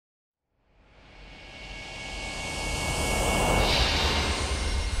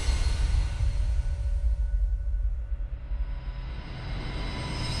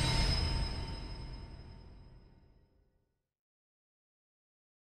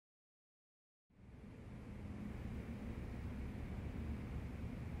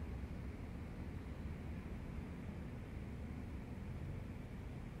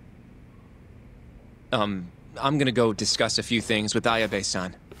I'm gonna go discuss a few things with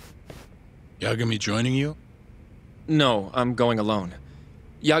Ayabe-san. Yagami joining you? No, I'm going alone.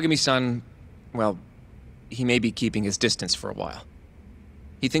 Yagami-san, well, he may be keeping his distance for a while.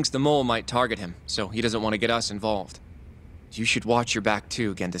 He thinks the mole might target him, so he doesn't want to get us involved. You should watch your back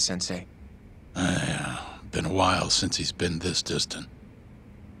too, Genda-sensei. Yeah, been a while since he's been this distant.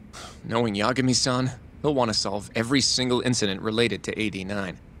 Knowing Yagami-san, he'll want to solve every single incident related to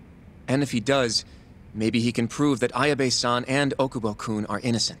AD9. And if he does, maybe he can prove that Ayabe-san and Okubo-kun are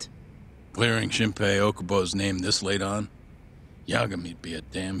innocent. Clearing Shinpei Okubo's name this late on? Yagami'd be a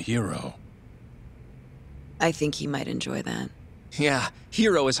damn hero. I think he might enjoy that. Yeah,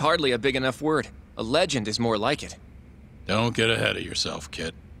 hero is hardly a big enough word. A legend is more like it. Don't get ahead of yourself,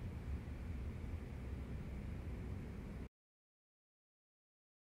 kid.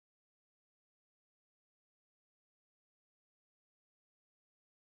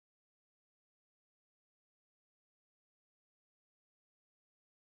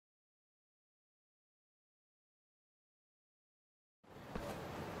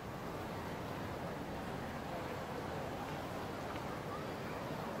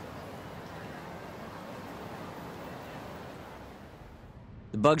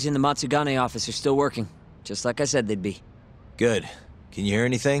 The bugs in the Matsugane office are still working, just like I said they'd be. Good. Can you hear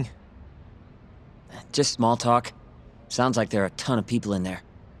anything? Just small talk. Sounds like there are a ton of people in there.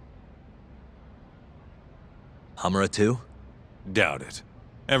 Hamura too? Doubt it.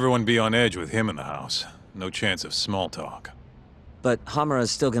 Everyone be on edge with him in the house. No chance of small talk. But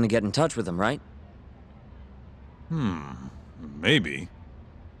Hamura's still gonna get in touch with him, right? Maybe.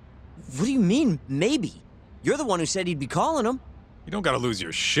 What do you mean, maybe? You're the one who said he'd be calling him. You don't gotta lose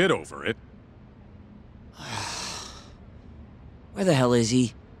your shit over it. Where the hell is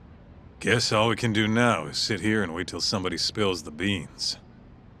he? Guess all we can do now is sit here and wait till somebody spills the beans.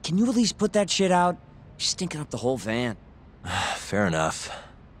 Can you at least put that shit out? You're stinking up the whole van. Fair enough.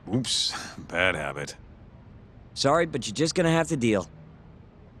 Oops, bad habit. Sorry, but you're just gonna have to deal.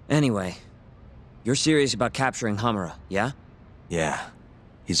 Anyway, you're serious about capturing Hamura, yeah? Yeah.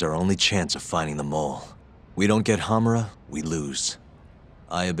 He's our only chance of finding the mole. We don't get Hamura, we lose.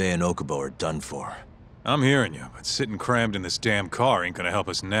 Ayabe and Okubo are done for. I'm hearing you, but sitting crammed in this damn car ain't gonna help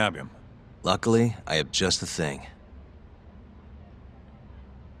us nab him. Luckily, I have just the thing.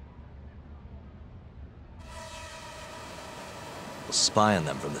 We'll spy on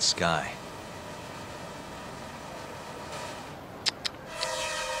them from the sky.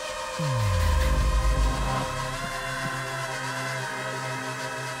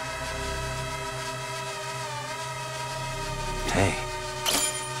 Hey.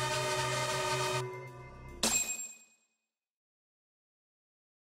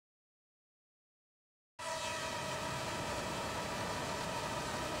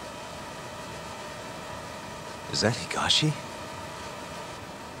 Is that Higashi?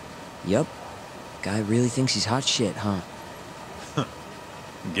 Yep. Guy really thinks he's hot shit, huh?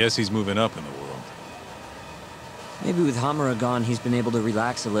 Guess he's moving up in the world. Maybe with Hamura gone, he's been able to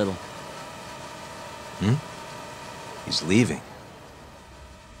relax a little. He's leaving.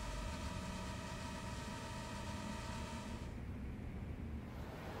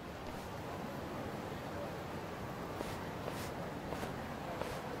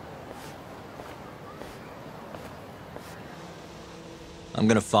 I'm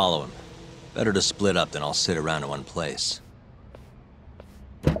gonna follow him. Better to split up than I'll sit around in one place.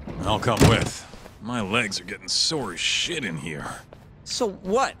 I'll come with. My legs are getting sore as shit in here. So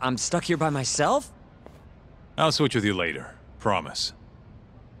what? I'm stuck here by myself? I'll switch with you later. Promise.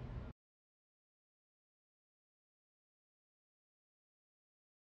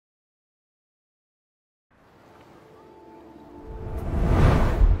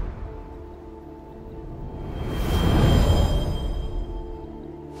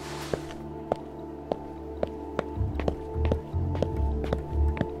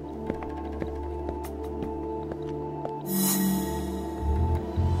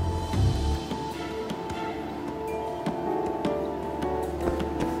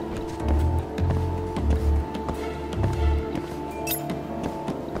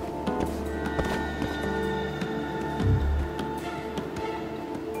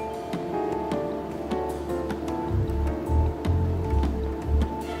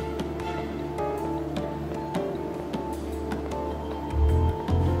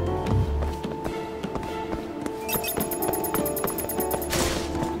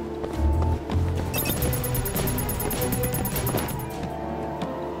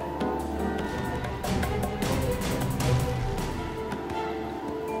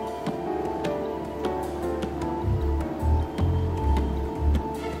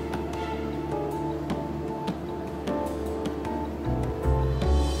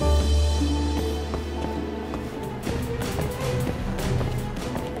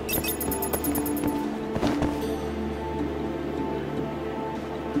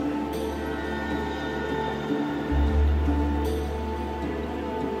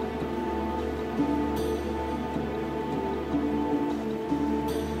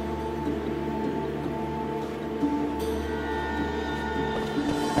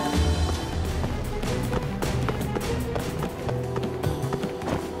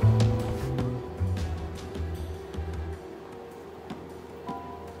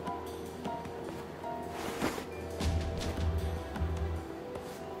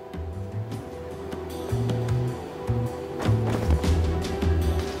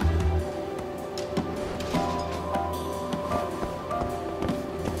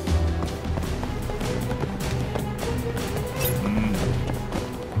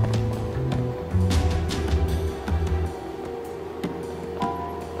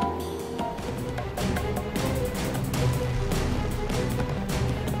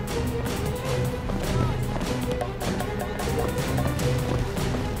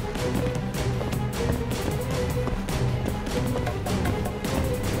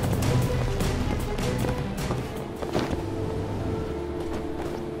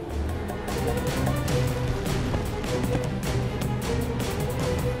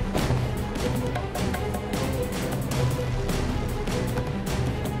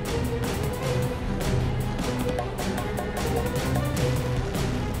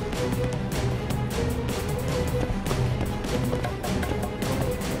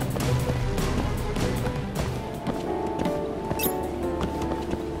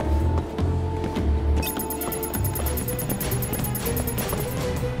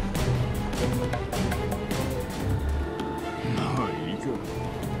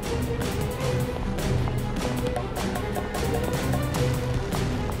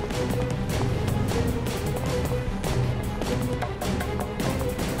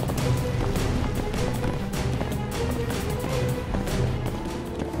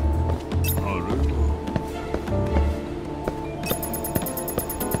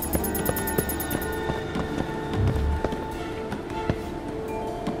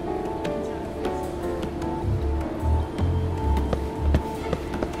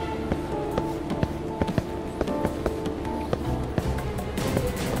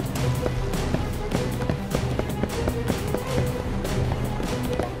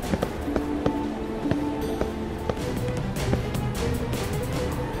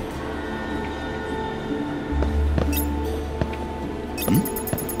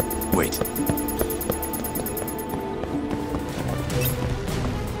 Wait.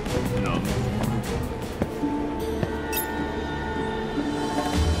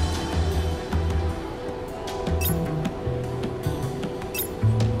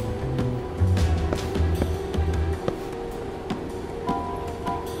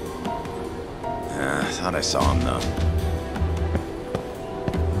 Thought I saw him, though.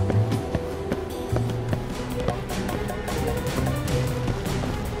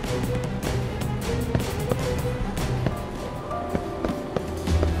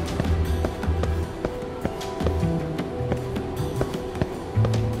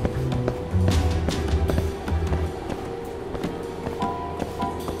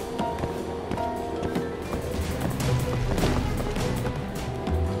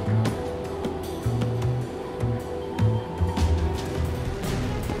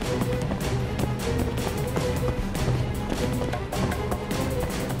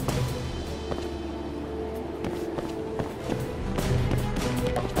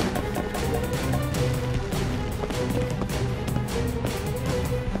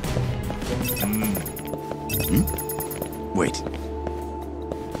 Wait.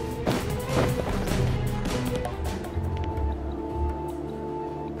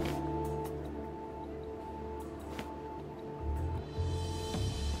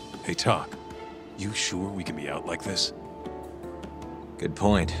 Hey, Talk. You sure we can be out like this? Good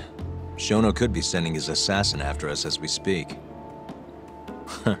point. Shono could be sending his assassin after us as we speak.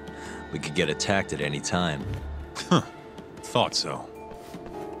 We could get attacked at any time. Thought so.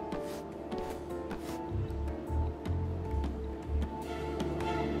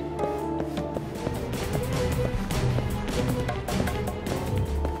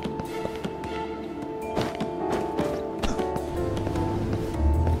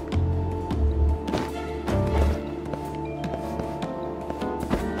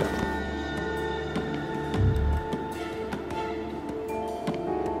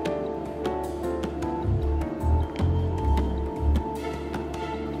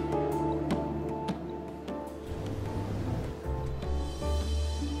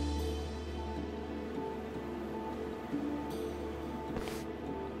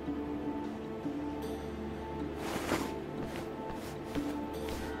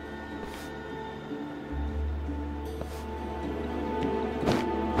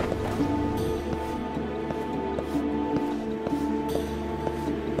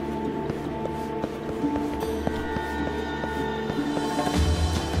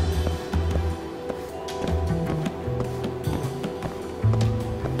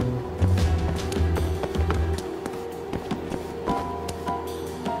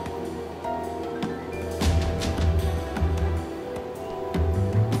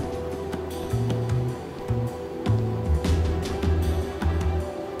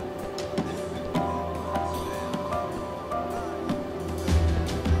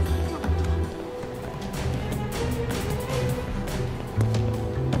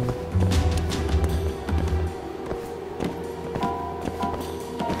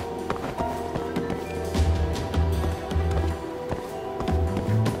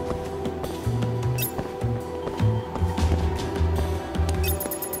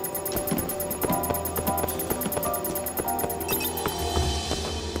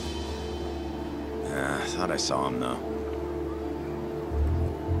 Thought I saw him, though.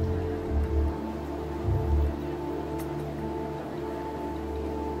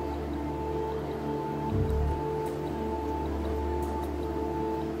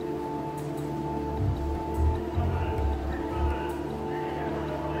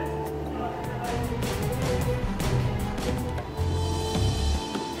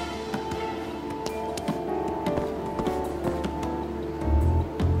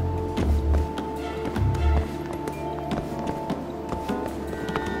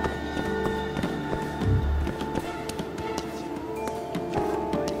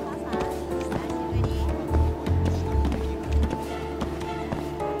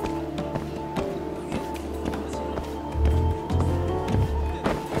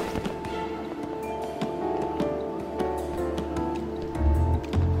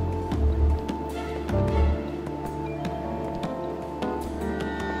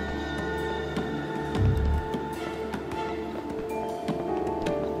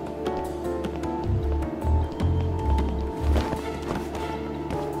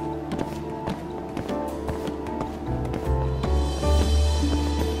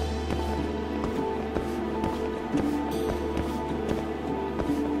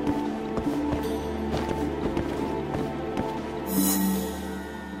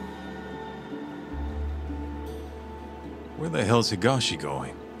 hell's Higashi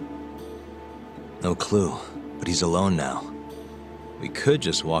going? No clue, but he's alone now. We could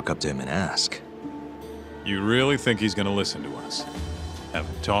just walk up to him and ask. You really think he's gonna listen to us?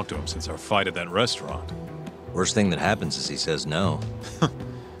 Haven't talked to him since our fight at that restaurant. Worst thing that happens is he says no.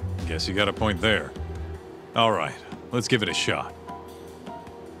 Guess you got a point there. All right, let's give it a shot.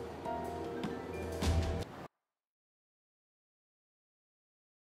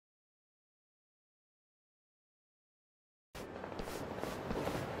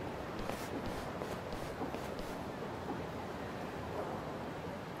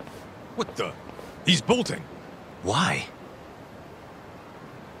 What the? He's bolting! Why?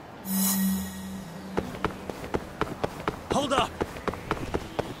 Hold up!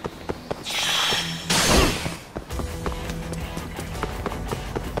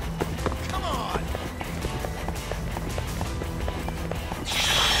 Come on!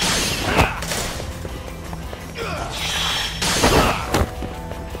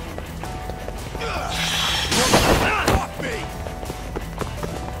 Off me!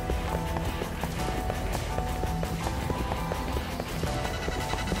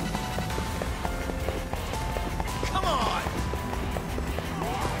 Come on!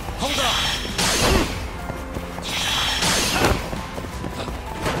 Hold up!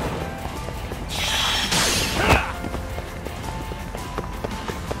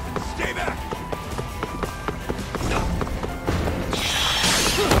 Stay back!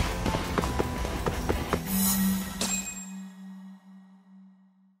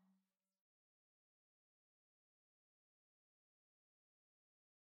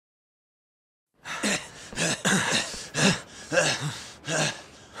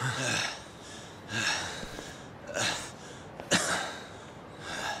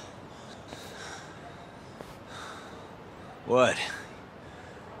 What?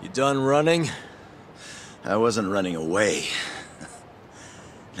 You done running? I wasn't running away.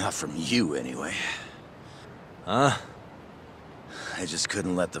 Not from you, anyway. Huh? I just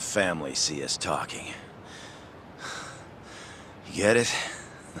couldn't let the family see us talking. You get it?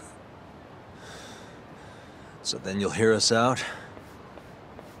 So then you'll hear us out?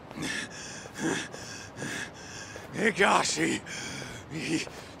 Higashi!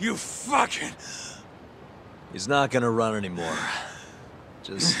 You fucking... He's not gonna run anymore.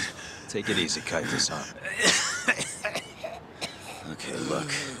 Just take it easy, Kaito-san. Okay, look.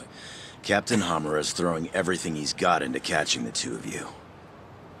 Captain Hamura is throwing everything he's got into catching the two of you.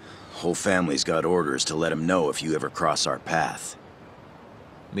 Whole family's got orders to let him know if you ever cross our path.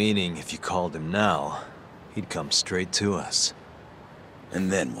 Meaning, if you called him now, he'd come straight to us.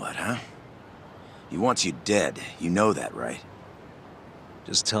 And then what, huh? He wants you dead. You know that, right?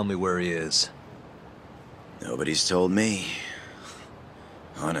 Just tell me where he is. Nobody's told me.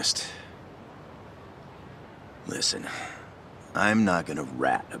 Honest. Listen, I'm not gonna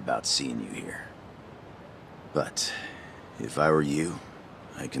rat about seeing you here. But, if I were you,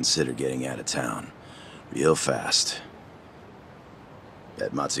 I'd consider getting out of town. Real fast.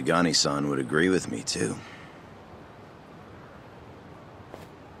 Bet Matsugani-san would agree with me, too.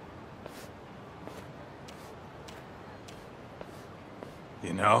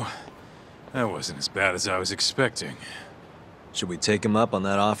 You know, that wasn't as bad as I was expecting. Should we take him up on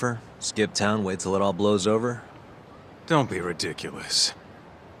that offer? Skip town, wait till it all blows over? Don't be ridiculous.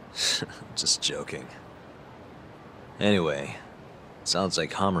 Just joking. Anyway, sounds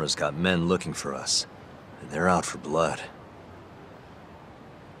like Hamura's got men looking for us. And they're out for blood.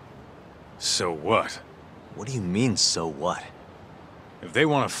 So what? What do you mean, so what? If they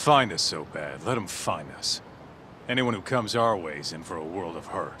want to find us so bad, let them find us. Anyone who comes our way's in for a world of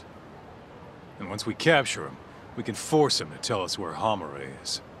hurt. And once we capture him, we can force him to tell us where Hamura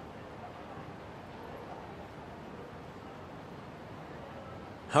is.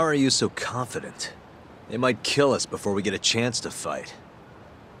 How are you so confident? They might kill us before we get a chance to fight.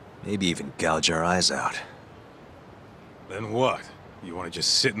 Maybe even gouge our eyes out. Then what? You want to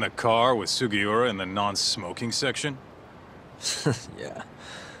just sit in the car with Sugiura in the non-smoking section? Yeah,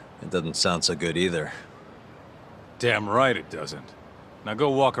 it doesn't sound so good either. Damn right it doesn't. Now go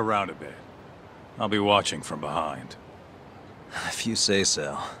walk around a bit. I'll be watching from behind. If you say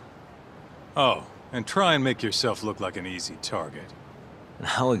so. Oh, and try and make yourself look like an easy target. And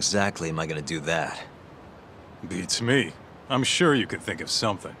how exactly am I gonna do that? Beats me. I'm sure you could think of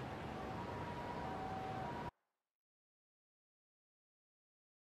something.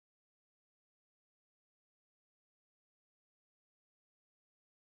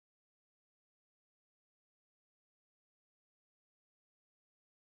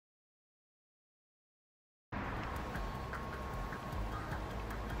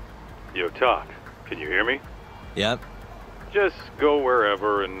 Yo, Talk. Can you hear me? Yep. Just go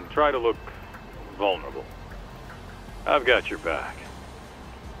wherever and try to look vulnerable. I've got your back.